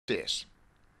hostess.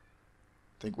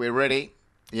 Think we're ready.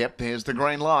 Yep, there's the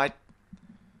green light.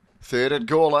 Third at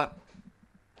Gawler.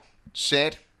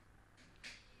 Set.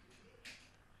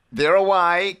 They're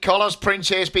away. Collis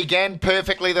Princess began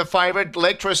perfectly, the favourite.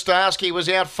 Lectra Starsky was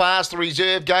out fast. The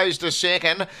reserve goes to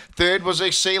second. Third was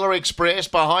Sealer Express.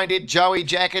 Behind it, Joey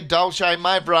Jacket, Dolce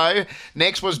Mavro.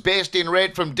 Next was Best in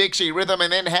Red from Dixie Rhythm,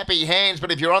 and then Happy Hands. But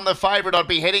if you're on the favourite, I'd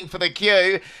be heading for the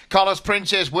queue. Collis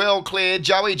Princess well clear.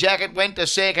 Joey Jacket went to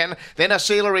second. Then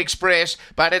Sealer Express.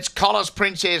 But it's Collis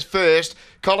Princess first.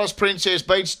 Collis Princess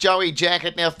beats Joey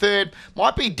Jacket. Now third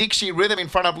might be Dixie Rhythm in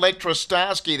front of Lectra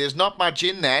Starsky. There's not much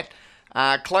in that.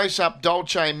 Close up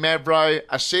Dolce Mavro,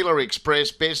 Sealer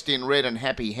Express, Best in Red and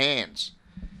Happy Hands.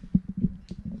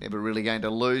 Never really going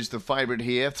to lose the favourite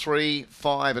here. 3,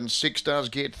 5 and 6 does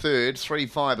get third. 3,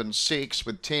 5 and 6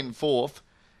 with 10 fourth.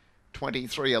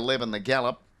 23-11 the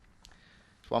gallop.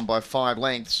 It's won by 5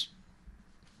 lengths.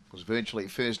 Was virtually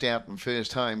first out and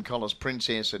first home. Collis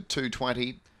Princess at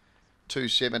 220.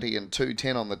 270 and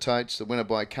 210 on the totes. The winner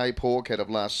by Cape Hawk out of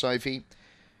Last Sophie.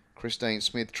 Christine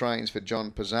Smith trains for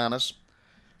John Pizanis.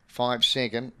 5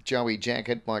 second, Joey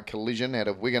Jacket by Collision out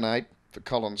of Wiganate for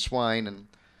Colin Swain. And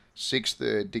 6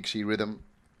 third, Dixie Rhythm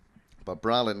by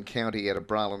Bralin County out of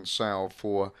Bralin Sale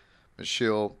for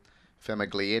Michelle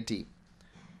Famiglietti.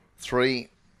 3,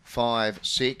 5,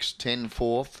 6, 10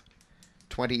 fourth,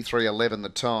 23-11 the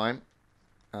time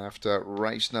after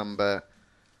race number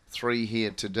 3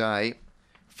 here today.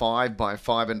 5 by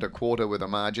 5 1/4 with the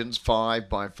margins. 5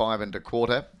 by 5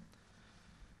 1/4.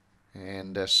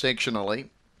 And sectionally,